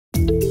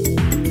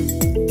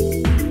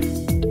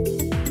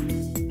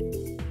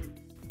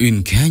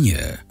In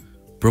Kenya,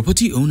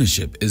 property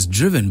ownership is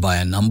driven by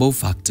a number of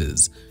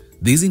factors.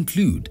 These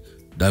include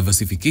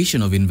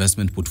diversification of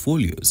investment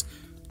portfolios,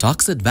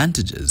 tax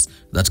advantages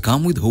that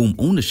come with home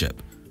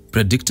ownership,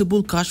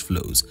 predictable cash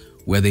flows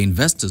where the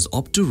investors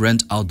opt to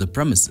rent out the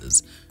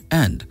premises,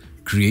 and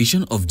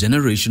creation of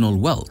generational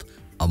wealth,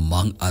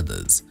 among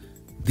others.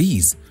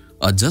 These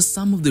are just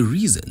some of the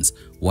reasons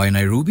why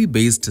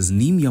Nairobi-based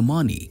Tasneem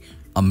Yamani,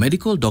 a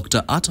medical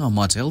doctor at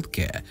Amat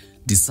Healthcare,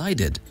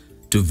 decided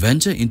to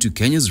venture into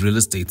Kenya's real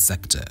estate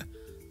sector.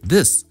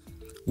 This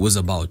was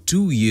about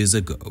 2 years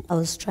ago. I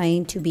was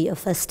trying to be a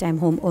first-time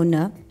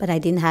homeowner, but I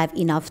didn't have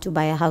enough to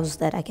buy a house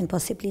that I can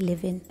possibly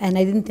live in. And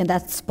I didn't think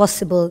that's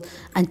possible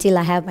until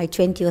I have my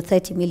 20 or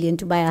 30 million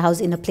to buy a house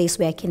in a place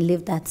where I can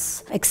live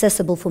that's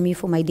accessible for me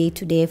for my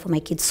day-to-day, for my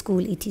kids'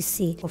 school,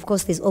 etc. Of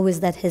course, there's always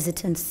that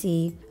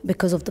hesitancy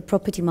because of the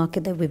property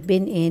market that we've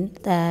been in,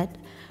 that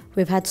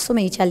we've had so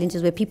many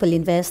challenges where people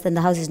invest and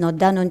the house is not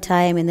done on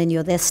time, and then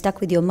you're there stuck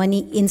with your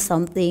money in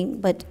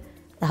something, but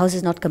the house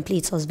is not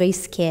complete. So I was very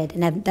scared,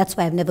 and that's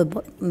why I've never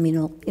bought,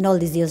 in all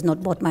these years,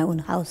 not bought my own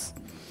house.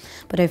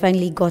 But I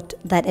finally got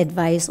that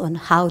advice on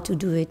how to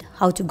do it,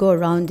 how to go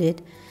around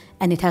it,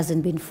 and it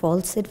hasn't been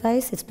false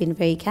advice. It's been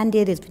very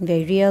candid, it's been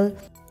very real.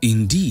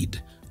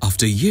 Indeed,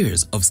 after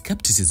years of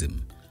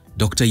skepticism,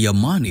 Dr.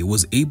 Yamani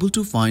was able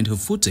to find her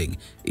footing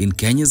in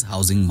Kenya's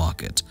housing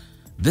market.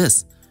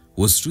 This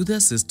was through the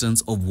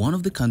assistance of one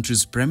of the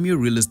country's premier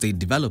real estate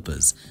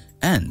developers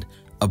and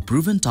a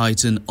proven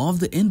titan of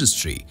the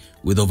industry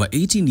with over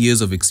 18 years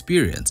of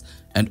experience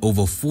and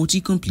over 40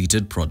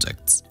 completed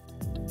projects.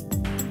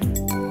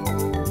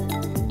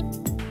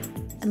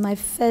 And my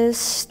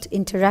first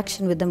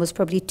interaction with them was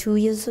probably 2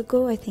 years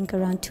ago, I think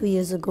around 2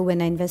 years ago,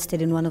 when I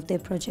invested in one of their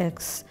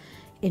projects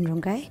in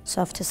Rongai. So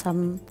after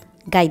some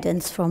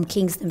guidance from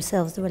Kings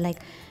themselves, they were like,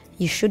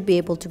 you should be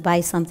able to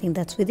buy something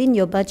that's within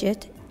your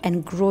budget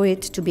and grow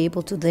it to be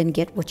able to then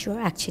get what you're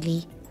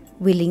actually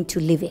willing to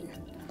live in.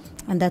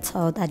 And that's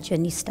how that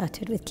journey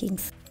started with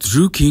Kings.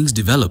 Through Kings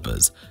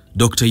developers,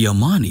 Dr.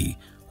 Yamani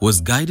was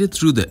guided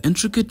through the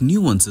intricate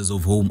nuances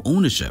of home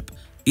ownership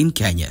in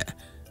Kenya,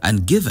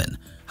 and given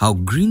how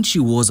green she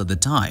was at the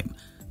time,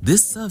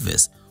 this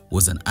service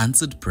was an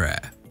answered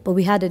prayer. But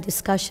we had a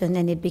discussion,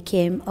 and it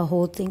became a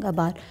whole thing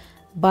about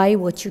buy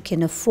what you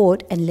can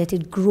afford and let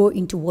it grow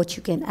into what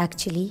you can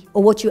actually,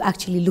 or what you're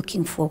actually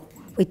looking for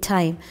with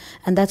time.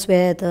 And that's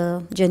where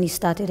the journey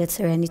started at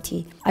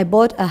Serenity. I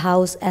bought a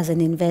house as an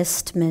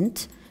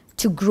investment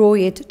to grow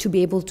it, to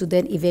be able to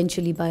then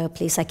eventually buy a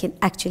place I can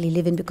actually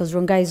live in, because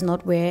Rongai is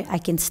not where I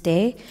can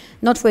stay.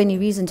 Not for any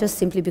reason, just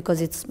simply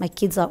because my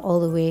kids are all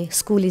the way,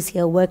 school is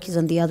here, work is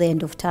on the other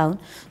end of town,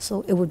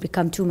 so it would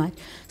become too much.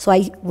 So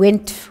I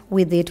went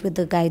with it, with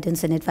the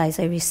guidance and advice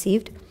I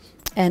received,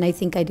 and I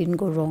think I didn't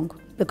go wrong,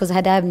 because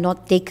had I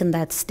not taken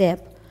that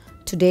step,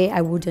 today I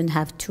wouldn't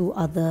have 2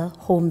 other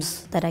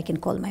homes that I can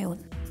call my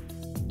own.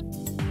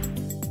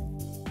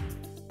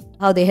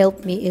 How they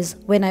helped me is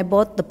when I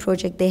bought the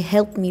project, they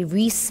helped me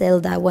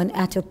resell that one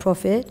at a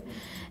profit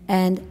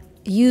and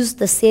use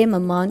the same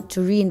amount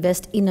to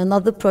reinvest in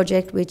another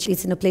project, which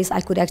is in a place I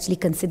could actually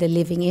consider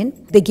living in.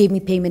 They gave me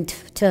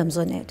payment terms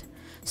on it.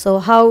 So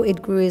how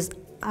it grew is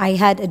I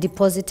had a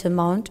deposit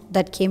amount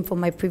that came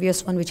from my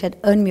previous one, which had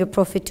earned me a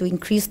profit to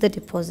increase the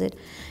deposit,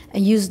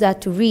 and used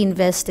that to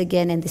reinvest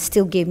again, and they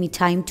still gave me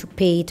time to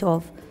pay it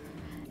off.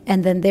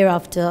 And then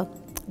thereafter,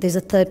 there's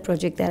a third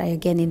project that I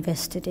again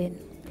invested in.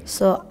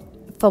 So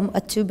from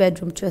a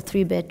 2-bedroom to a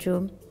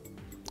 3-bedroom,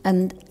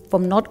 and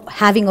from not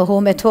having a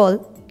home at all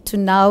to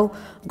now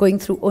going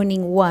through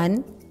owning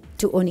 1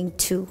 to owning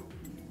 2,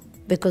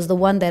 because the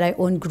one that I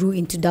own grew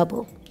into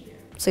double.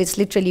 So it's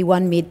literally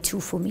 1 made 2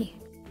 for me.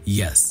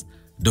 Yes,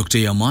 Dr.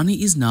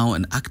 Yamani is now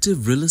an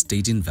active real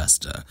estate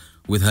investor,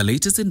 with her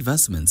latest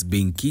investments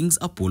being Kings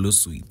Apollo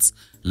Suites,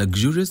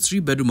 luxurious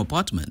 3-bedroom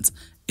apartments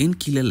in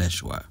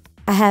Kileleshwa.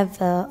 I have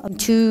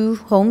 2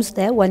 homes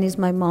there. One is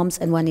my mom's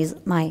and one is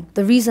mine.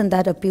 The reason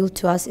that appealed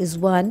to us is,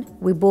 one,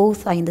 we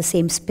both are in the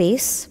same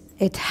space.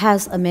 It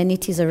has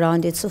amenities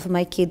around it. So for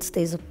my kids,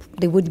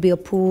 there would be a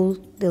pool,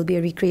 there'll be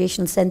a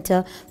recreation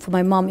center. For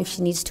my mom, if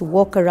she needs to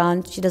walk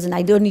around,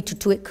 I don't need to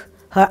tweak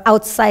her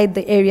outside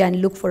the area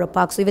and look for a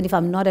park. So even if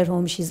I'm not at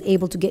home, she's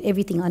able to get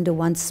everything under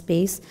one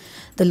space.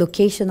 The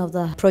location of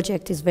the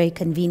project is very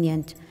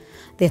convenient.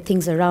 There are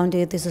things around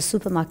it. There's a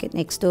supermarket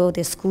next door.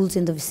 There's schools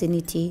in the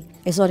vicinity.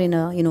 It's not in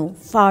a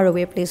far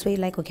away place where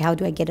you're like, okay, how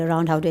do I get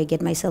around? How do I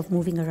get myself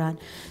moving around?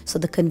 So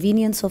the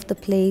convenience of the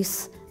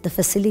place, the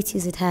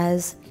facilities it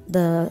has,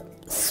 the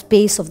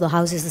space of the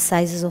houses, the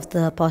sizes of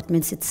the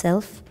apartments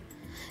itself,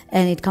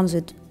 and it comes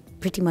with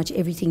pretty much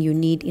everything you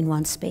need in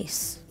one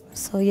space.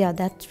 So yeah,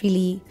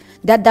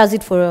 that does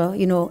it for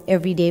a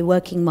everyday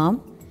working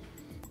mom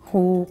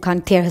who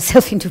can't tear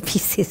herself into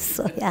pieces.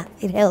 So yeah,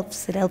 it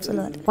helps a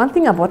lot. One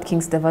thing about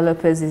Kings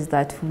Developers is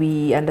that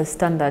we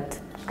understand that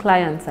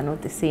clients are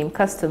not the same.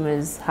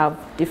 Customers have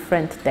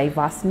different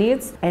diverse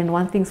needs. And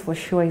one thing's for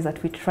sure is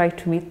that we try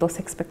to meet those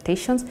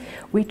expectations.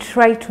 We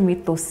try to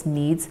meet those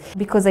needs,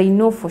 because I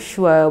know for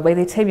sure by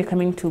the time you're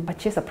coming to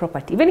purchase a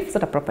property, even if it's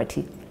not a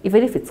property,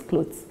 even if it's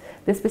clothes,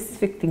 the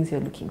specific things you're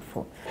looking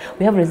for.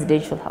 We have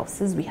residential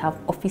houses, we have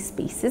office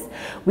spaces,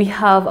 we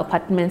have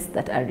apartments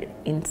that are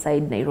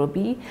inside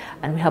Nairobi,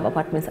 and we have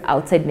apartments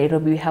outside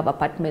Nairobi, we have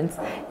apartments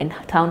and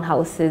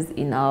townhouses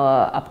in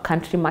our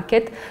upcountry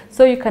market.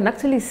 So you can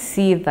actually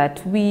see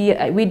that we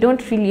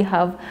don't really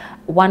have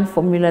one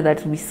formula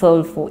that we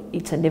solve for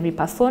each and every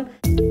person.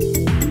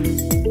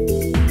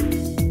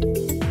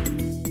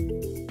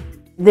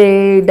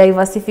 The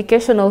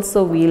diversification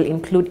also will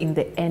include in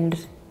the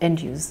end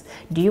use.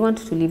 Do you want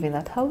to live in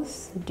that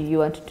house? Do you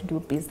want to do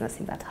business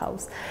in that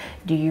house?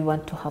 Do you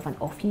want to have an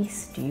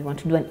office? Do you want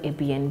to do an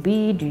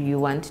Airbnb? Do you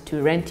want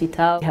to rent it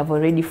out? We have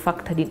already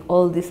factored in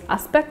all these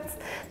aspects.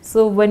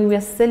 So when we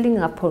are selling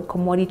a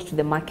commodity to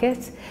the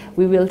market,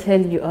 we will tell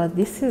you,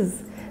 this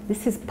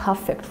is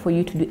perfect for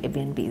you to do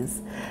Airbnbs.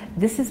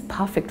 This is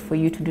perfect for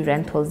you to do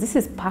rentals. This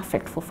is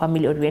perfect for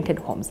family-oriented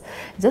homes.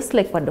 Just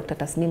like what Dr.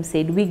 Tasneem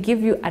said, we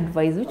give you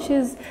advice which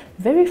is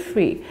very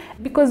free,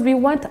 because we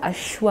want a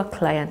sure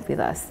client with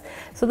us,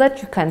 so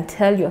that you can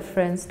tell your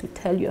friends to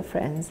tell your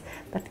friends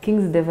that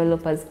Kings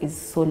Developers is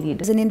solid.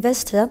 As an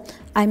investor,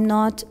 I'm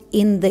not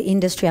in the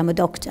industry, I'm a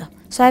doctor.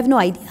 So I have no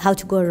idea how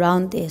to go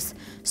around this.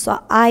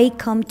 So I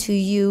come to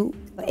you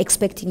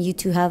expecting you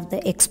to have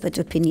the expert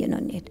opinion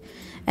on it.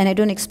 And I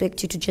don't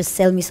expect you to just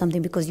sell me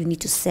something because you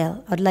need to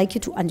sell. I'd like you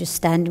to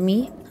understand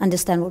me,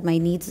 understand what my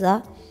needs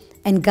are,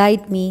 and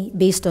guide me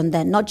based on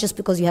that. Not just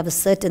because you have a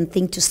certain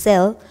thing to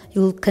sell,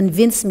 you'll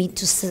convince me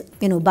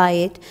to buy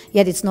it,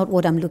 yet it's not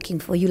what I'm looking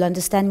for. You'll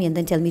understand me and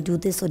then tell me do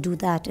this or do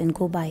that and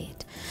go buy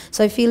it.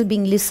 So I feel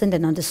being listened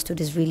and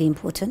understood is really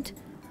important,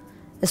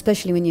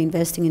 especially when you're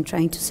investing and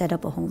trying to set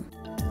up a home.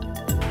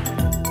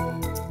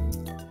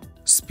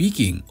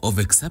 Speaking of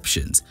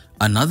exceptions,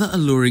 another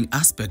alluring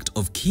aspect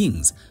of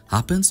Kings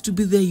happens to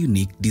be their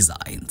unique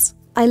designs.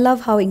 I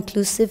love how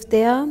inclusive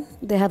they are.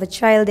 They have a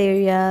child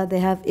area,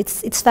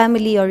 it's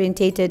family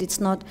orientated. It's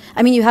not,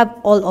 you have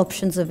all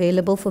options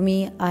available. For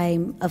me,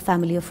 I'm a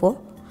family of 4.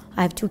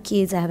 I have 2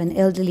 kids, I have an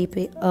elderly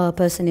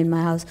person in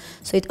my house.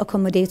 So it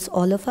accommodates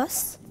all of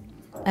us.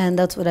 And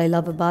that's what I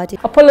love about it.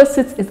 Apollo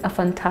Suites is a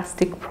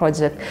fantastic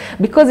project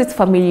because it's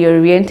family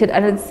oriented,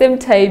 and at the same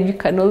time you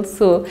can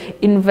also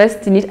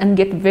invest in it and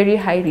get very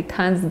high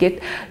returns, get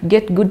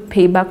good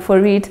payback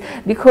for it,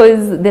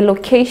 because the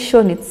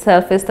location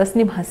itself, as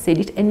Tasneem has said,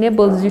 it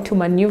enables you to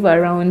maneuver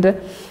around,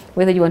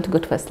 whether you want to go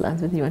to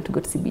Westlands, whether you want to go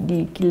to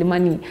CBD,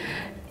 Kilimani.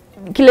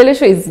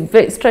 Kileleshwa is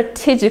very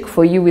strategic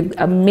for you, with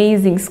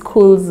amazing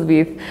schools,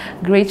 with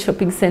great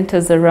shopping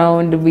centers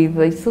around,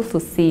 it's also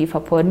safe,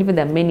 and even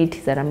the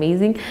amenities are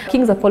amazing.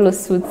 Kings Apollo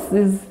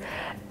Suites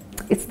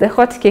it's the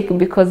hot cake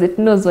because it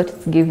knows what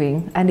it's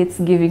giving, and it's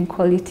giving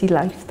quality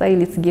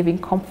lifestyle, it's giving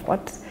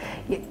comfort.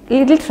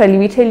 Literally,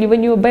 we tell you,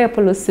 when you buy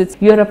Apollo Suites,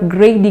 you're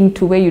upgrading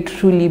to where you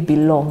truly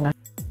belong.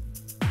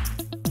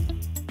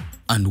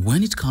 And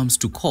when it comes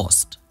to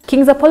cost,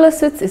 Kings Apollo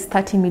Suites is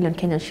 30 million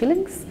Kenyan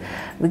shillings.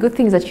 The good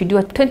thing is that you do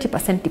a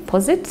 20%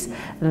 deposit.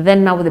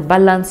 Then now the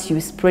balance, you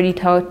spread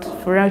it out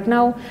for right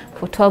now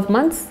for 12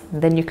 months.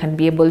 Then you can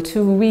be able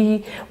to,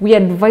 we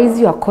advise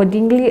you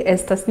accordingly.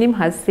 As Tasneem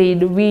has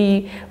said,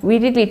 we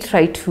really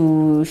try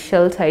to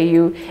shelter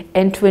you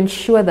and to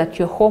ensure that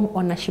your home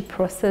ownership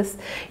process,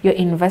 your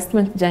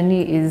investment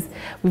journey is,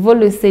 we've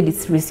always said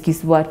it's risk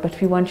is what, but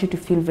we want you to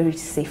feel very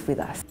safe with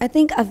us. I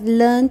think I've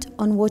learned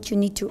on what you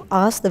need to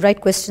ask, the right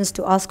questions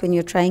to ask when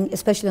you're trying,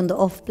 especially on the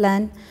off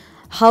plan,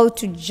 how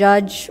to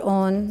judge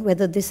on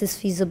whether this is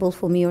feasible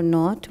for me or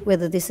not,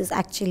 whether this is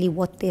actually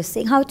what they're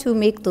saying, how to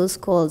make those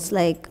calls.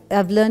 Like,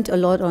 I've learned a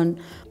lot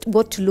on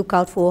what to look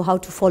out for, how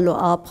to follow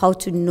up, how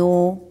to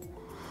know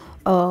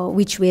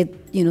which way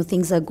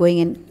things are going,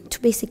 and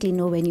to basically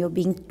know when you're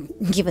being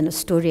given a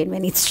story and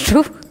when it's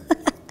true.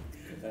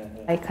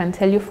 I can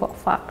tell you for a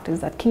fact is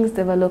that Kings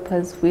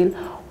Developers will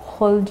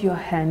hold your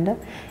hand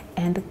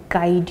and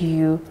guide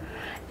you.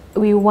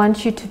 We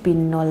want you to be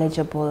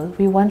knowledgeable.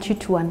 We want you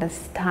to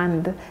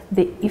understand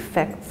the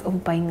effects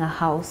of buying a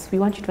house. We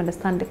want you to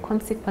understand the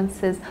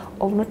consequences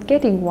of not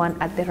getting one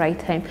at the right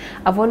time.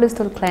 I've always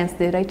told clients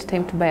the right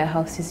time to buy a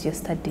house is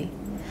yesterday,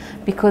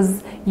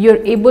 because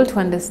you're able to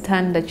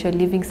understand that you're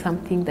leaving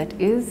something that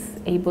is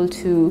able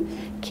to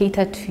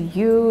cater to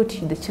you,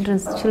 to the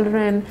children's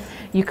children.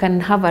 You can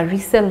have a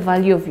resale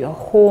value of your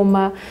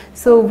home.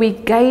 So we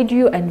guide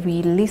you and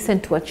we listen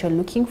to what you're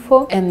looking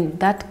for. And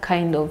that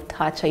kind of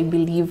touch, I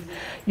believe,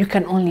 you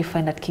can only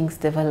find at Kings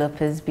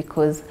Developers,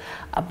 because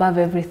above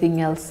everything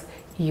else,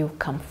 you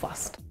come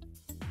first.